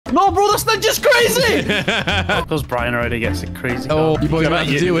No, bro, this ninja's crazy. Because Brian already gets it crazy. Oh, you boys have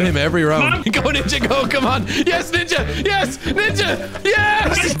to deal with him every round. Go, Ninja, go. Come on. Yes, Ninja. Yes, Ninja.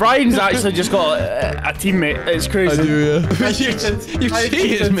 Yes. Brian's actually just got a teammate. It's crazy. I do, yeah. You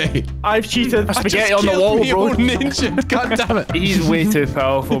cheated, mate. I've cheated. Spaghetti on the wall, bro. Ninja. God damn it. He's way too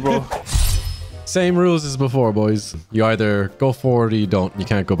powerful, bro. Same rules as before, boys. You either go forward or you don't. You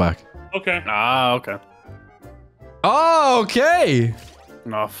can't go back. Okay. Ah, okay. Oh, okay.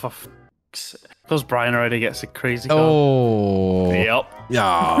 No, because Brian already gets it crazy. Oh. Yep.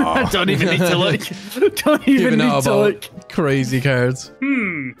 Yeah. Don't even need to look. Don't even need to look. Crazy cards.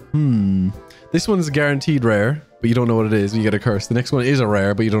 This one's guaranteed rare, but you don't know what it is. You get a curse. The next one is a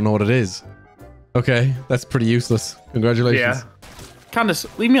rare, but you don't know what it is. Okay, that's pretty useless. Congratulations. Yeah. Candace,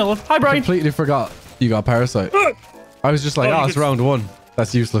 leave me alone. Hi, Brian. Completely forgot you got Parasite. I was just like, oh, it's round one.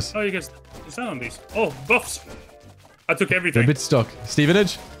 That's useless. Oh, you get stand on these. Oh, buffs. I took They're everything. a bit stuck.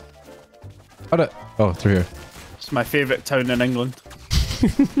 Stevenage? Oh, through here. It's my favourite town in England.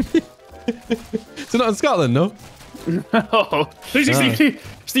 It's not in Scotland, no? Oh,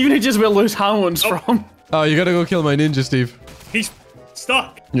 Stevenage is where Lewis Hamilton's from. Oh, you gotta go kill my ninja, Steve. He's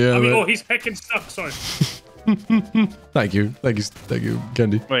stuck. Yeah, I mean, but- he's heckin' stuck. Sorry. Thank you,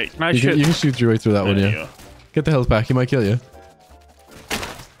 Candy. Wait, can I You shoot? can shoot your way through that one, There you yeah. go. Get the health back, he might kill you.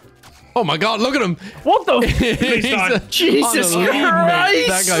 Oh my god, look at him! What the? die. Jesus on a lead, mate. That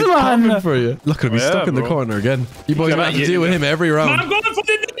Christ, guy's man. coming for you. Look at him, he's Yeah, stuck in the bro. corner again. You boys gonna have to hit deal with you. him every round. I'm going for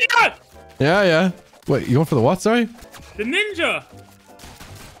the ninja. Yeah. Wait, you going for the what, sorry? The ninja.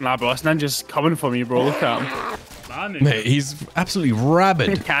 Nah, bro, this ninja's coming for me, bro. Look at him. Man, ninja. Mate, he's absolutely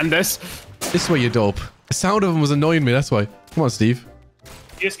rabid. Candace. This way, you dope. The sound of him was annoying me, that's why. Come on, Steve.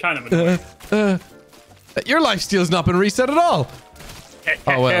 He is kind of annoying. Your lifesteal's not been reset at all.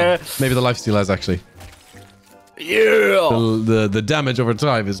 Oh, well. Maybe the lifesteal has, actually. Yeah. The damage over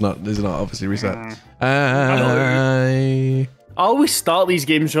time is not obviously reset. I always start these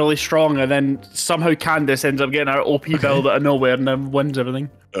games really strong, and then somehow Candace ends up getting her OP build out of nowhere and then wins everything.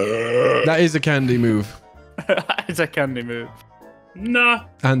 That is a Candy move. It's a Candy move. Nah.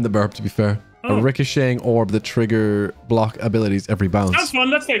 And the burp, to be fair. Oh. A ricocheting orb that trigger block abilities every bounce. That's fun.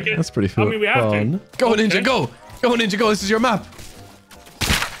 Let's take it. That's pretty fun. I mean, we have to. Go, Okay. Ninja, go! Go, Ninja, go! This is your map.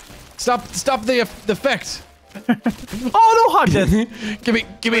 Stop the effect. Oh no, Hudson!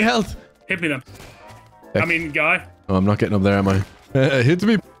 give me health. Hit me then. I mean, guy. Oh, I'm not getting up there, am I? Hit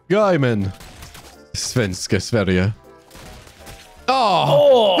me, guy, man. Svenska Sverige.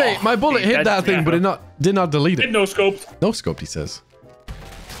 Oh, mate, my bullet hit that thing, but it did not delete Hit it. no scoped. No scoped, he says.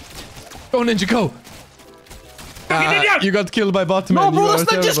 Go, Ninja, go! Ninja! You got killed by Botman. No, bro, this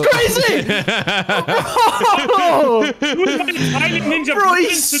ninja's crazy! Oh, Island ninja. bro,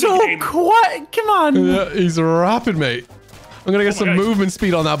 he's so quick. Come on. Yeah, he's rapid, mate. I'm gonna get some God. movement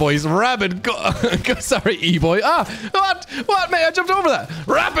speed on that boy. He's rapid. Sorry, E-boy. Ah, what, mate? I jumped over that.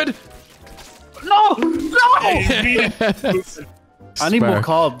 Rapid. No, no. I need more Spark.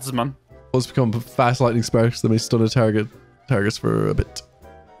 cards, man. Those become fast lightning sparks. They may stun a targets for a bit.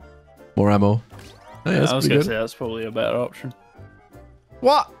 More ammo. Oh, yeah, that's I was pretty gonna good. say that's probably a better option.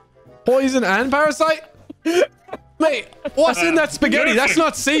 What? Poison and parasite? Mate, what's in that spaghetti? That's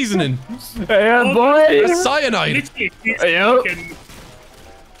not seasoning. Yeah, boy. That's cyanide. Literally, he's Yeah. fucking-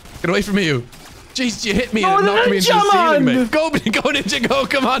 Get away from me, you. Jeez, you hit me No, and knocked me into the Ninja, ceiling, man. mate. Go, Ninja, go.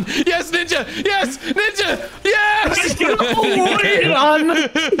 Come on. Yes, Ninja. Yes, Ninja. Yes. Man.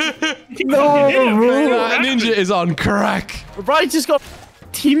 No, bro. Ninja is on crack. Brian just got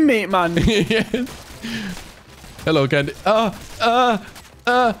teammate, man. Yes. Hello, Candy.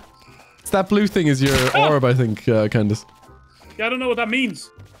 That blue thing is your orb, I think, Candace. Yeah, I don't know what that means.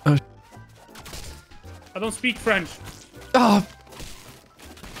 Oh. I don't speak French. Oh,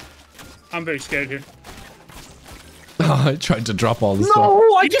 I'm very scared here. I tried to drop all the stuff.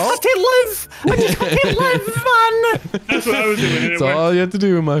 No, I just have to live. I just have to live, man. That's what I was doing. And it That's worked. all you have to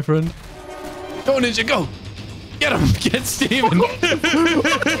do, my friend. Go, Ninja, go. Get him. Get Steven.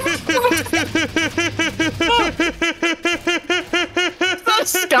 That's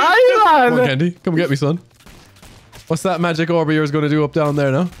Sky, Come on, man. Candy. Come get me, son. What's that magic orb of yours going to do up down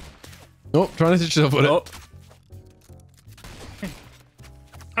there now? Nope, try not to hit yourself with it.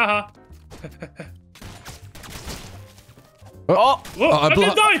 Haha. Oh, Whoa, I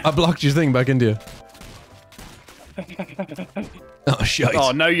didn't die. I blocked your thing back into you. Oh, shit.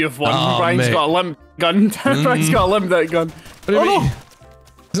 oh, now you've won. Oh, Brian's mate. got a limp gun. Brian's got a limp gun. What do you mean? no.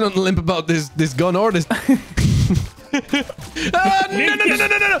 There's nothing limp about this gun or this. No. Come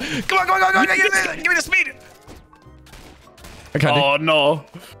on. Give me the speed. Oh, no.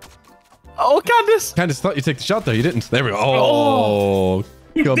 Oh, Candace. Candace thought you take the shot there. You didn't. There we go. Oh.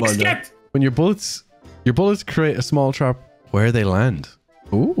 Come on, now. Skip. When your bullets create a small trap where they land.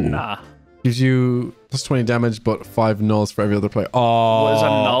 Ooh. Nah. Gives you plus 20 damage, but 5 nulls for every other player. Oh. What is a That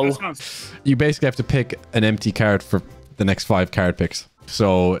null? sounds- You basically have to pick an empty card for the next 5 card picks.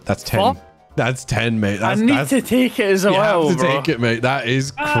 So that's 10. What? That's 10, mate. I That's, need to take it as you well, have to bro. take it, mate. That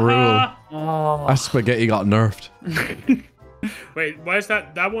is cruel. Oh. That spaghetti got nerfed. Wait, why is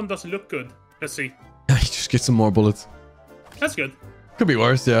that? That one doesn't look good. Let's see. Just get some more bullets. That's good. Could be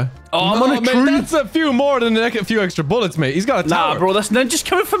worse, yeah. Oh, I'm on a mate, tree. that's a few more than a few extra bullets, mate. He's got a tower. Nah, bro, this ninja's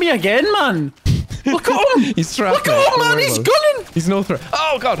coming for me again, man. Look at him. He's trapped. Look at him, man. He's gunning. He's no threat.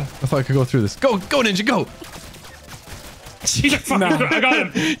 Oh, God. I thought I could go through this. Go, Ninja, go. He's a fucking. I got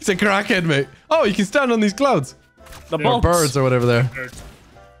him. He's a crackhead, mate. Oh, you can stand on these clouds. The Or bugs. birds or whatever there.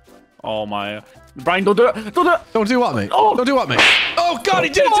 Oh, my. Brian, don't do it. Don't do it. Don't do what, mate? Oh. Don't do what, mate? Oh, God, he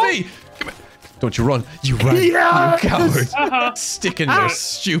did it to me. Come here. Don't you run. You run. Yes. You coward. Sticking your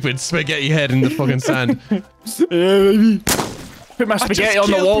stupid spaghetti head in the fucking sand. Put my I spaghetti just on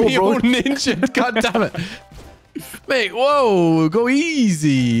the killed wall, me bro. own ninja. God damn it. Mate, whoa. Go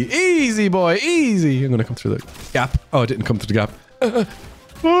easy. Easy, boy. Easy. I'm going to come through the gap. Oh, I didn't come through the gap.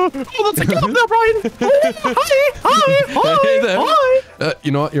 Oh, that's a gap there, Brian. Oh, hi. Hey there. Hi.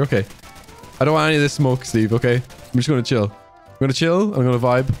 You know what? You're okay. I don't want any of this smoke, Steve, okay? I'm just going to chill. I'm going to chill. I'm going to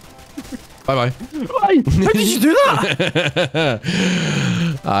vibe. Bye-bye. Why? How did you do that?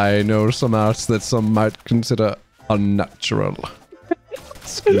 I know some arts that some might consider unnatural.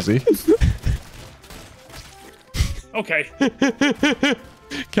 Excuse me. Okay.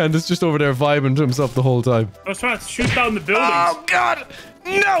 Candace just over there vibing to himself the whole time. I was trying to shoot down the buildings. Oh, God!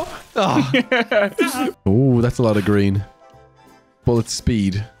 No! Oh, that's a lot of green. Bullet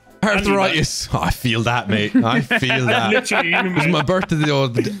speed. Arthritis. Oh, I feel that, mate. I feel that. Literally, you, It was my birthday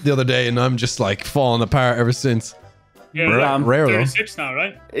the other day, and I'm just like falling apart ever since. yeah, Rare though. 36 now,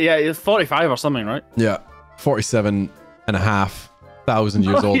 right? Yeah, it's 45 or something, right? Yeah, 47,500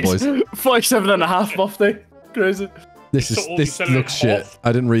 years old, boys. 47 and a half birthday. Crazy. This So is old, this you selling looks it shit. off?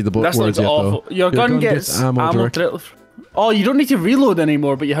 I didn't read the book That's words looks yet awful. though. Your gun gets ammo direct. direct. Oh, you don't need to reload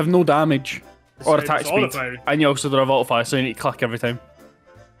anymore, but you have no damage or It's attack speed. auto-fire. And you also don't have auto-fire, so you need to click every time.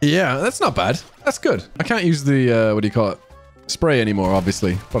 Yeah, that's not bad. That's good. I can't use the what do you call it? Spray anymore,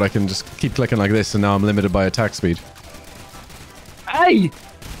 obviously, but I can just keep clicking like this, and now I'm limited by attack speed. Hey!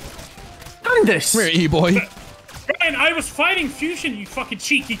 Candace! Come here, E-boy. Brian, I was fighting Fusion, you fucking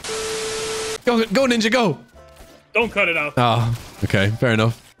cheeky. Go, Ninja, go. Don't cut it out. Ah, okay, fair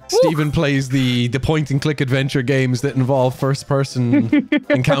enough. Steven plays the point-and-click adventure games that involve first-person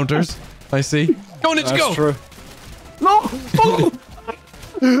encounters. I see. Go, Ninja, go. That's true. No! Oh!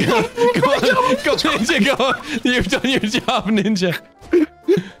 Go, Ninja, go. You've done your job, Ninja.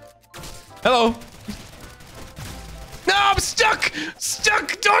 Hello. No, I'm stuck.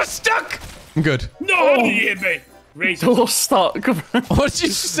 Stuck. Door stuck. I'm good. No, you hit me. Racist. Door stuck. What did you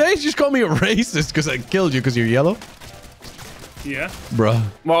say? You just called me a racist because I killed you because you're yellow? Yeah. Bruh.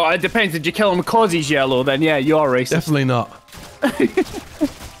 Well, it depends. Did you kill him because he's yellow? Then yeah, you are racist. Definitely not.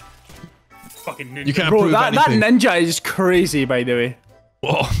 Fucking ninja. You can't Bro, prove that anything. ninja is crazy, by the way.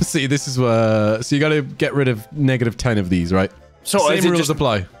 Oh, see, this is so you got to get rid of -10 of these, right? So is Same it rules just...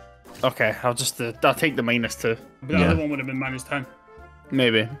 apply. Okay, I'll take the -2. But the other one would have been -10.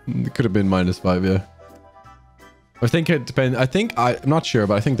 Maybe. It could have been -5, yeah. I think it depends. I'm not sure,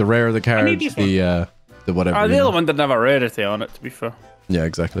 but I think the rarer the card, this the whatever. The you know. other one didn't have a rarity on it, to be fair. Yeah,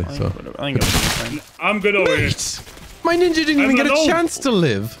 exactly. I So think it was fine. I'm good over here. my ninja didn't even get a alone. chance to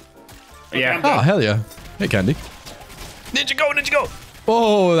live. Yeah. I'm Oh, dead. hell yeah. Hey, Candy. Ninja, go, Ninja, go.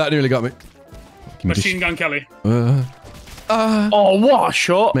 Oh, that nearly got me. Give me the Machine Gun Kelly. Oh, what a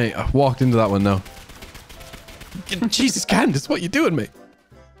shot! Mate, I walked into that one now. Jesus, Candace, what you doing, mate?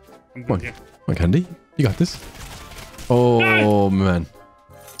 I'm Come on. good here. Come on, Candy. You got this. Oh, man.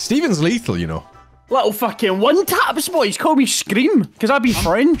 Steven's lethal, you know. Little fucking one-taps, boys. Call me Scream, because I be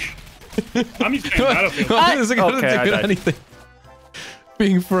French. I'm just playing Battlefield. What is it gonna Okay, I do died. anything?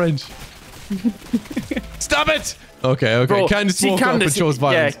 Being French. Stop it! Okay. Bro, Candace see, woke up and Candace, chose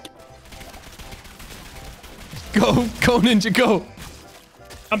violence. Yeah, Go, Ninja, go.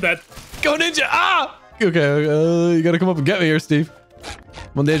 I'm dead. Go, Ninja! Ah! Okay, you gotta come up and get me here, Steve.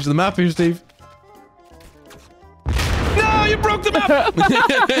 I'm on the edge of the map here, Steve. No, you broke the map!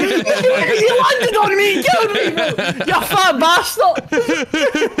 you landed on me, killed me, bro. You fat bastard.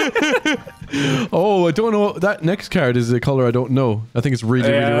 Oh, I don't know. That next card is a color I don't know. I think it's really,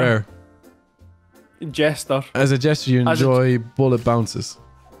 really Yeah. rare. Jester. As a gesture, you As a- enjoy bullet bounces.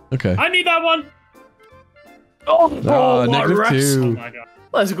 Okay. I need that one. Oh, Ah, what a -2. risk. Oh my god.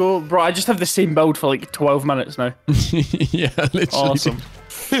 Let's go, bro. I just have the same build for like 12 minutes now. Yeah, literally. Awesome.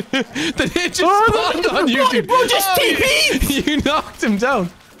 The ninja spawned on you, dude. Bro, just TP! You knocked him down.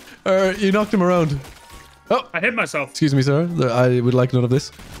 Or you knocked him around. Oh, I hit myself. excuse me, sir. I would like none of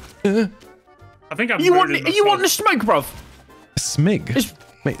this. I think I'm. You want the smoke, bruv? Smig?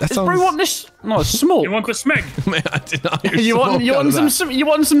 Mate, that sounds... Bro, you want this? No, smoke. You want the smeg? Mate, I did not hear You want some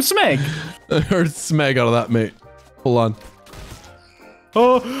smeg? I heard smeg out of that, mate. Hold on.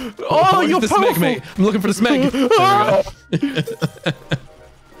 Oh, Where's you're the powerful. smeg, mate. I'm looking for the smeg. There we go.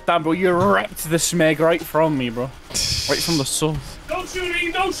 Damn, bro, you ripped the smeg right from me, bro. Right from the soul. No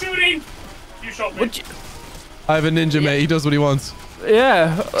shooting! No shooting! You shot me. I have a ninja, mate. He does what he wants.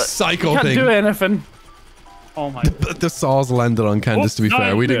 Yeah. Psycho Can't thing. do anything. Oh my. The saws landed on Candace, to be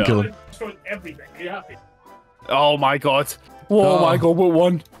fair. We didn't kill him. Destroyed everything. Are you happy? Oh my god. Oh my god, what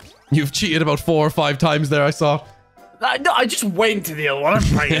one? You've cheated about 4 or 5 times there, I saw. No, I just went to the other one. I'm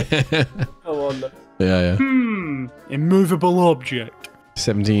trying. Come on. Yeah. Immovable object.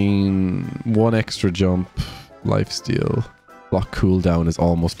 17, 1 extra jump, lifesteal, block cooldown is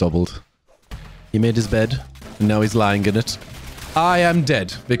almost doubled. He made his bed, and now he's lying in it. I am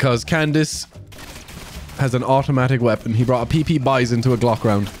dead, because Candace has an automatic weapon. He brought a PP Bison to a Glock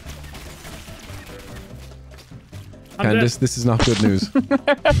round. Candace, this is not good news.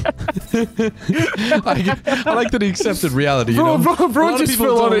 I like that he accepted reality, you know? Bro just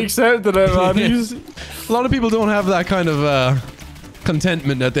full on accepted it, man. A lot of people don't have that kind of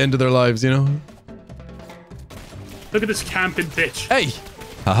contentment at the end of their lives, you know? Look at this camping bitch. Hey!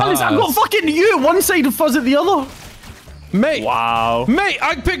 I've got fucking you one side and Fuzz at the other. Mate! Wow. Mate,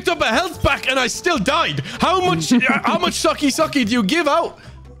 I picked up a health pack and I still died. How much sucky do you give out?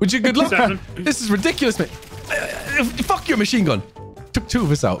 Would you good luck? 7. This is ridiculous, mate. Fuck your machine gun. Took 2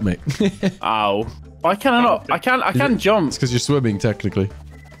 of us out, mate. Ow. Why can I not? I can't jump. It's because you're swimming, technically.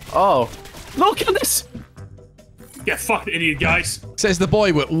 Oh. Look at this. Get fucked, idiot guys. Says the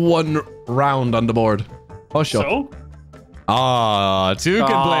boy with 1 round on the board. Hush up. So? Ah, 2 can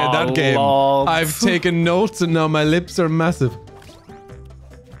play in that game. lol. I've taken notes and now my lips are massive.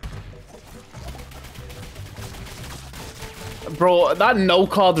 Bro, that no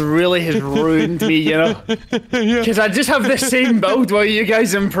card really has ruined me, you know? Because I just have the same build while you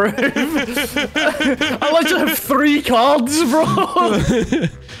guys improve. I literally have 3 cards, bro.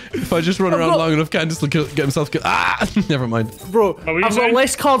 If I just run around long enough, Candace will get himself killed. Ah, never mind. Bro, I've got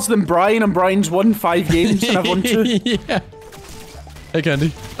less cards than Brian, and Brian's won 5 games, and I've won 2. Yeah. Hey,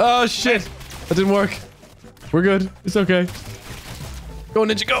 Candy. Oh, shit. That didn't work. We're good. It's okay. Go,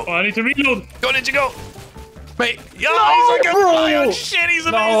 Ninja, go. Oh, I need to reload. Go, Ninja, go. Mate. Yeah, No, he's like a bro. lion. Shit, he's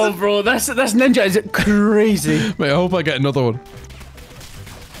amazing. No, bro, this ninja is crazy. Mate, I hope I get another one.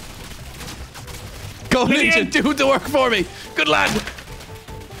 Go, Ninja. Do the work for me. Good lad.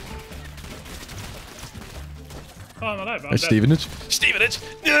 Oh, I'm alive. I'm Hey, dead. Stevenage.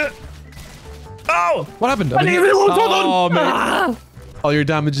 Yeah. Oh, what happened? I need to reload, hold on. Oh, mate. Ah. All your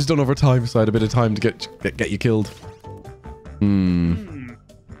damage is done over time, so I had a bit of time to get you killed.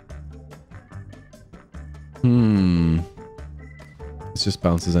 It just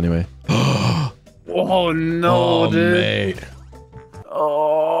bounces anyway. Oh, no, dude. Mate.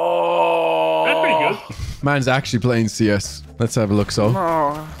 Oh. That's pretty good. Man's actually playing CS. Let's have a look, so.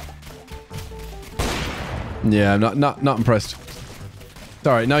 Oh. Yeah, I'm not impressed. It's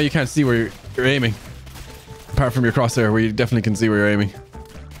alright, now you can't see where you're aiming. Apart from your crosshair, where you definitely can see where you're aiming.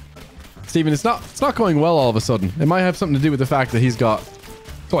 Steven, it's not going well all of a sudden. It might have something to do with the fact that he's got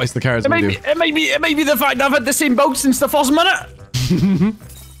twice the cards we do. It may be the fact I've had the same build since the first minute.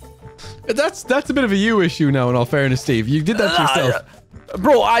 That's a bit of a you issue now, in all fairness, Steve. You did that to yourself.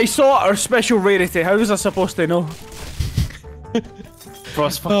 Bro, I saw our special rarity. How was I supposed to know? Bro,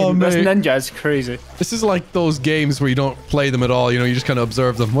 it's fucking, this mate. ninja is crazy. This is like those games where you don't play them at all, you know, you just kind of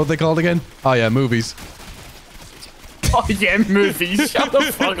observe them. What are they called again? Oh yeah, movies. Oh yeah, movies. Shut the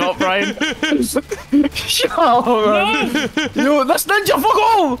fuck up, Brian. Shut up, man. Yo, this ninja, fuck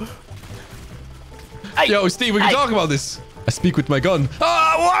off! Hey, Yo, Steve, we can talk about this. I speak with my gun.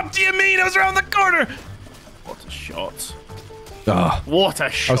 Ah, what do you mean? I was around the corner. What a shot. Ah, What a I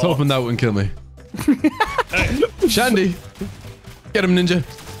shot. was hoping that wouldn't kill me. Shandy. Get him, Ninja.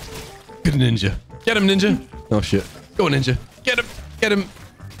 Good Ninja. Get him, Ninja. Oh, shit. Go, Ninja. Get him. Get him.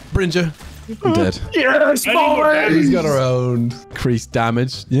 Brinja. I'm dead. Yes, boy! He's got around increased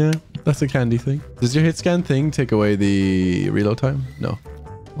damage. Yeah, that's a candy thing. Does your hit scan thing take away the reload time? No.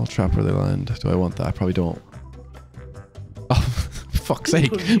 I'll trap where they land. Do I want that? I probably don't. Oh, fuck's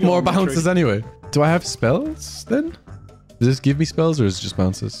sake. More bounces anyway. Do I have spells then? Does this give me spells or is it just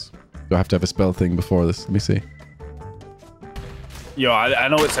bounces? Do I have to have a spell thing before this? Let me see. Yo, I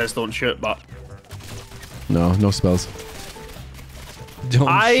know it says don't shoot, but... No, no spells. Don't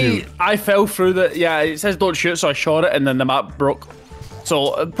shoot. I fell through the. Yeah, it says don't shoot, so I shot it, and then the map broke.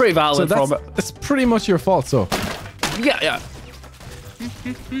 So pretty valid from it. It's pretty much your fault, so. Yeah.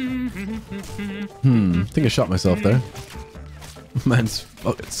 I think I shot myself there. Man's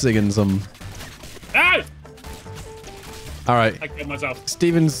singing some. Hey! All right. I killed myself.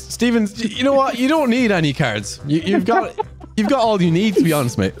 Stevens, you know what? You don't need any cards. You've got all you need, to be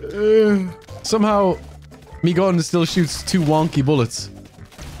honest, mate. Somehow, me gun still shoots 2 wonky bullets.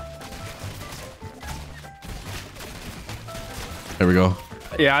 There we go.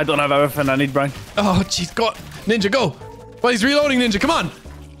 Yeah, I don't have everything I need, Brian. Oh, jeez, go on. Ninja, go. Well, he's reloading, Ninja. Come on.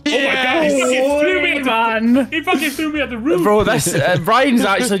 Oh my god, he fucking threw me at man. He fucking threw me at the roof. Bro, this Brian's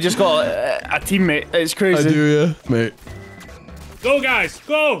actually just got a teammate. It's crazy. I do, yeah, mate. Go, guys,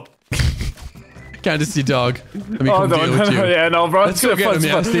 go. Candace, you dog. Let me come deal with you. Yeah, no, bro. Let's go get him,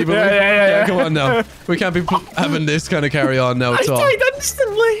 yeah, Steve. Yeah. Come on now. We can't be having this kind of carry on now at all. I died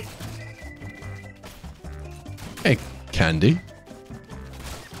instantly. Hey, Candy.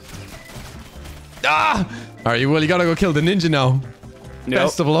 Ah! All right, well, you gotta go kill the ninja now.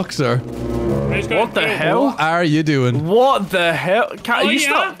 Best of luck, sir. What the hell? What are you doing? What the hell? Are you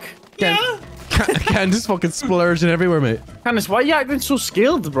stuck? Yeah. Candace fucking splurging everywhere, mate. Candace, why are you acting so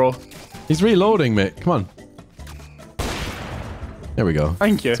skilled, bro? He's reloading, mate. Come on. There we go.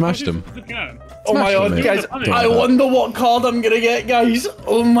 Thank you. Smashed him. Oh my god, mate. guys. I wonder what card I'm gonna get, guys.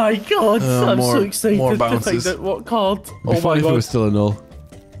 Oh my god. I'm so excited more to find bounces. out what card. It'd be funny if it was still a null.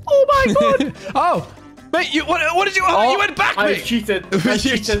 Oh my god. Oh! Mate, what did you... Oh, you went back, mate! I've cheated. I've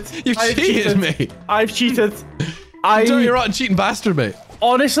cheated. You've cheated, mate. I've cheated. Dirty, rotten, cheating bastard, mate.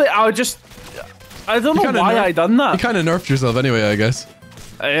 Honestly, I don't know why I done that. You kind of nerfed yourself anyway, I guess.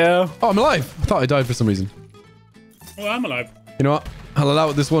 Yeah. Oh, I'm alive. I thought I died for some reason. Oh, I'm alive. You know what? I'll allow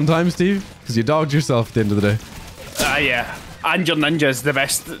it this one time, Steve, because you dogged yourself at the end of the day. Yeah. And your ninja is the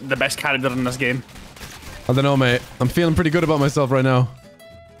best character in this game. I don't know, mate. I'm feeling pretty good about myself right now.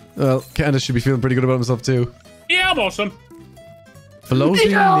 Well, Candace should be feeling pretty good about himself too. Yeah, I'm awesome.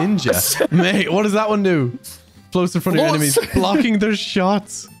 Floating ninja. Mate, what does that one do? Floats in front of your enemies, blocking their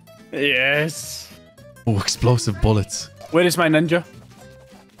shots. Yes. Oh, explosive bullets. Where is my ninja?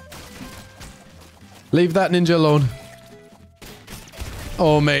 Leave that ninja alone.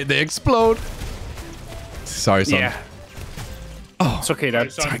 Oh, mate, they explode. Sorry, son. Yeah. Oh, it's okay,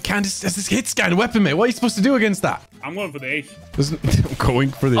 Dad. Sorry, Candace, this is hit scan weapon, mate. What are you supposed to do against that? I'm going for the ace. I'm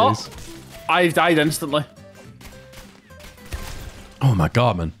going for the ace. I've died instantly. Oh my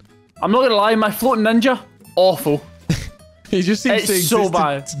god, man. I'm not gonna lie, my floating ninja, awful. He just seems it's so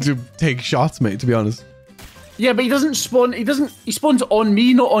bad to take shots, mate, to be honest. Yeah, but he doesn't spawn, he spawns on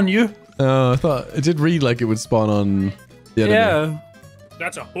me, not on you. I thought it did read like it would spawn on the enemy. Yeah.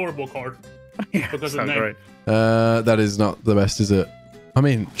 That's a horrible card. Yeah, Because of that's name. right. That is not the best, is it? I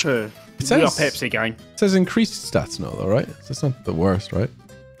mean, True. It says, we are Pepsi gang. It says increased stats now, though, right? So it's not the worst, right?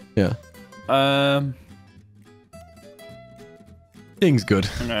 Yeah. Thing's good.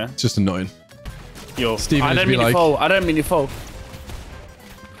 Yeah. It's just annoying. Yo, Steven I didn't mean to fall. I didn't mean to fall.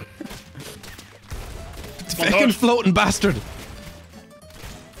 Fucking floating bastard.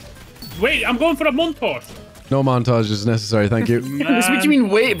 Wait, I'm going for a montage. No montage is necessary, thank you. What do you mean,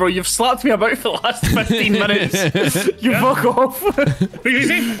 wait, bro? You've slapped me about for the last 15 minutes. You fuck off. Be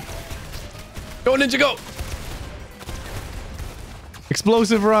easy. Go, ninja, go.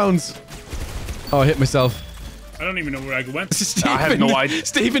 Explosive rounds. Oh, I hit myself. I don't even know where I went. Stephen, I have no idea.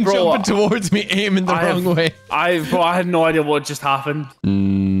 Stephen Bro, jumping towards me, aiming the wrong way. Bro, I had no idea what just happened.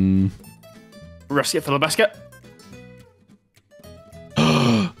 Risk it for the biscuit.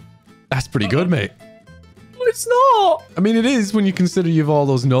 That's pretty good, mate. It's not. I mean, it is when you consider you have all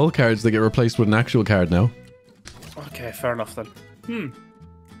those null cards that get replaced with an actual card now. Okay, fair enough then.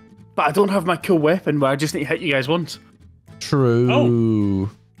 But I don't have my cool weapon where I just need to hit you guys once. True. Oh.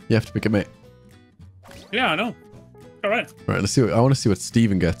 You have to pick it, mate. Yeah, I know. All right. All right, let's see. I want to see what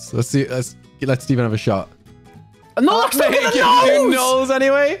Steven gets. Let's see. Let Steven have a shot. No, let's not get the Getting nose! nulls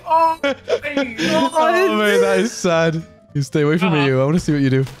anyway. Oh, Oh man, that is sad. You stay away from me, you. I want to see what you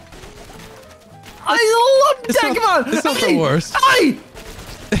do. I love that. Come on. It's not the worst. Aye.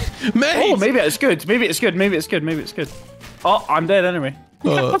 Mate. Oh, maybe it's good. Maybe it's good. Maybe it's good. Maybe it's good. Oh, I'm dead anyway.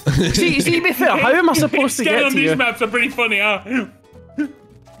 See, to be fair, how am I supposed to get on to these you? maps are pretty funny, huh?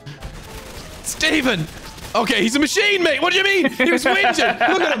 Steven! Okay, he's a machine, mate. What do you mean? He was whinging.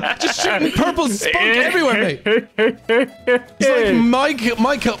 Look at him, just shooting purple spunk everywhere, mate. He's like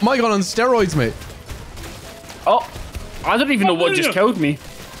Mike on steroids, mate. Oh, I don't even know what just killed me.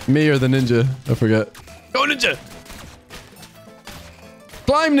 Me or the ninja? I forget. Go, ninja!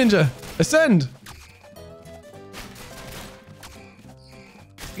 Climb, ninja! Ascend!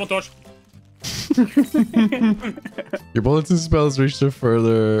 Montage. Your bullets and spells reach a little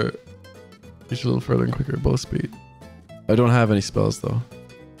further and quicker bow speed. I don't have any spells though.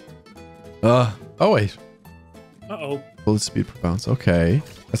 Oh wait. Uh-oh. Bullet speed per bounce. Okay.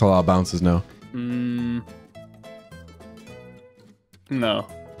 That's a lot of bounces now. No.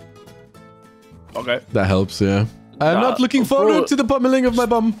 Okay. That helps, yeah. I'm not looking forward to the pummeling of my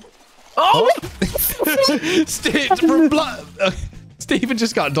bum. Oh! Steven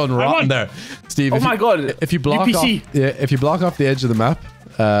just got done rotten there. Steve, Oh my god. if you block UPC. off, yeah, if you block off the edge of the map,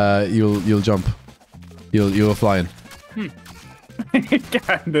 you'll jump. You'll go flying.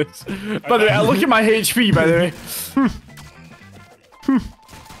 Candace. By the way, look at my HP, by the way.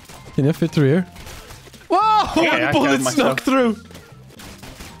 Can you fit through here? Whoa! Yeah, One I bullet killed snuck through.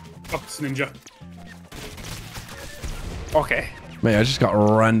 Fuck this ninja. Okay. Mate, I just got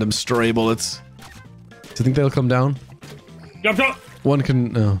random stray bullets. Do you think they'll come down? Jump shot! One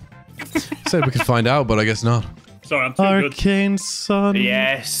can... No. Said we could find out, but I guess not. Sorry, I'm too good. Arcane Sun.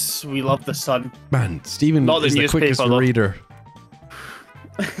 Yes, we love the sun. Man, Steven Not the is the newspaper, quickest though. reader.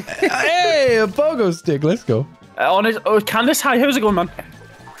 Hey, a pogo stick. Let's go. Honest. Oh, Candace, hi. How's it going, man?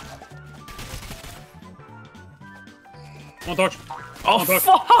 Montage. Oh, Montage.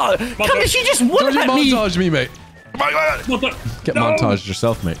 fuck! Candace, you just Don't one you hit me! montage me, mate. Montage. Get No. montaged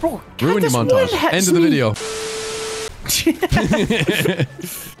yourself, mate. Bro, Ruin your Candace montage. one-hits End of the me. video.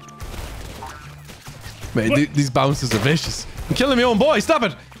 Mate, these bounces are vicious. I'm killing my own boy. Stop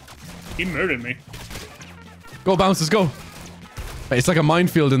it. He murdered me. Go, bounces, go. Mate, it's like a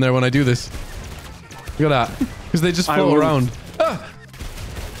minefield in there when I do this. Look at that. Because they just I float will. around. Ah.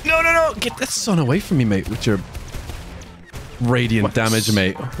 No. Get that sun away from me, mate, with your radiant damage,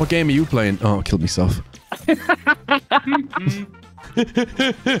 mate. What game are you playing? Oh, I killed myself.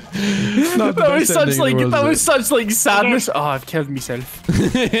 That was such like sadness. Oh, I've killed myself.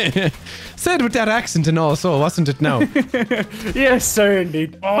 Said with that accent and all, so wasn't it now? Yes, sir,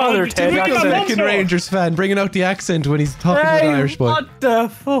 indeed. Father you Ted took it accent. on Second Rangers fan, bringing out the accent when he's talking to Hey, an Irish boy. what the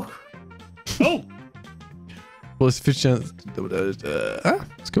fuck? Oh, Well, it's 50%.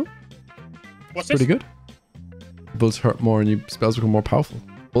 It's cool. what's Pretty this? good. Bullets hurt more and your spells become more powerful.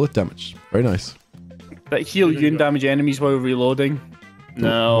 Bullet damage. Very nice. That heal you and damage enemies while reloading.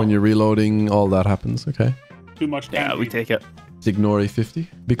 No. When you're reloading, all that happens. Okay. Too much. Yeah, we take it. Ignore 50.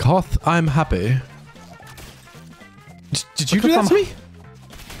 Because I'm happy. Did you do that to me?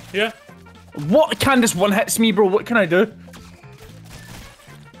 Yeah. What? Candace one hits me, bro. What can I do?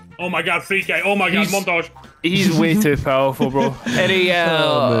 Oh my god, free guy. Oh my god, He's- montage. He's way too powerful, bro. Eddie,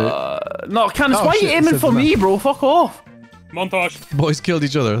 no, Candace, Oh, why are shit, you it aiming said for the me, bro? Fuck off. Montage. Boys killed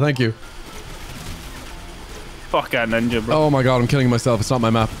each other. Thank you. Fuck that ninja, bro. Oh my god, I'm killing myself. It's not my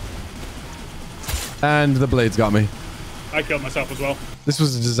map. And the blades got me. I killed myself as well. This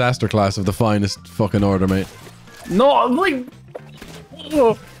was a disaster class of the finest fucking order, mate. No, I'm like...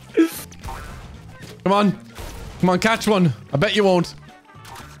 Oh. Come on. Come on, catch one. I bet you won't.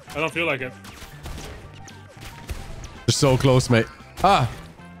 I don't feel like it. You're so close, mate. Ah.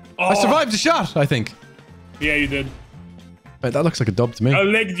 Oh, I survived the shot, I think. Yeah, you did. Mate, that looks like a dub to me. I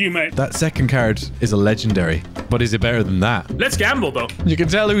legged you, mate. That second card is a legendary. But is it better than that? Let's gamble, though. You can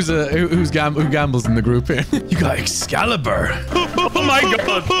tell who gambles in the group here. You got Excalibur. Oh my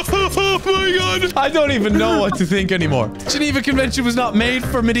god. Oh my god. I don't even know what to think anymore. Geneva Convention was not made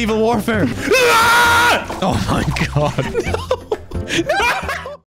for medieval warfare. Oh my god. No.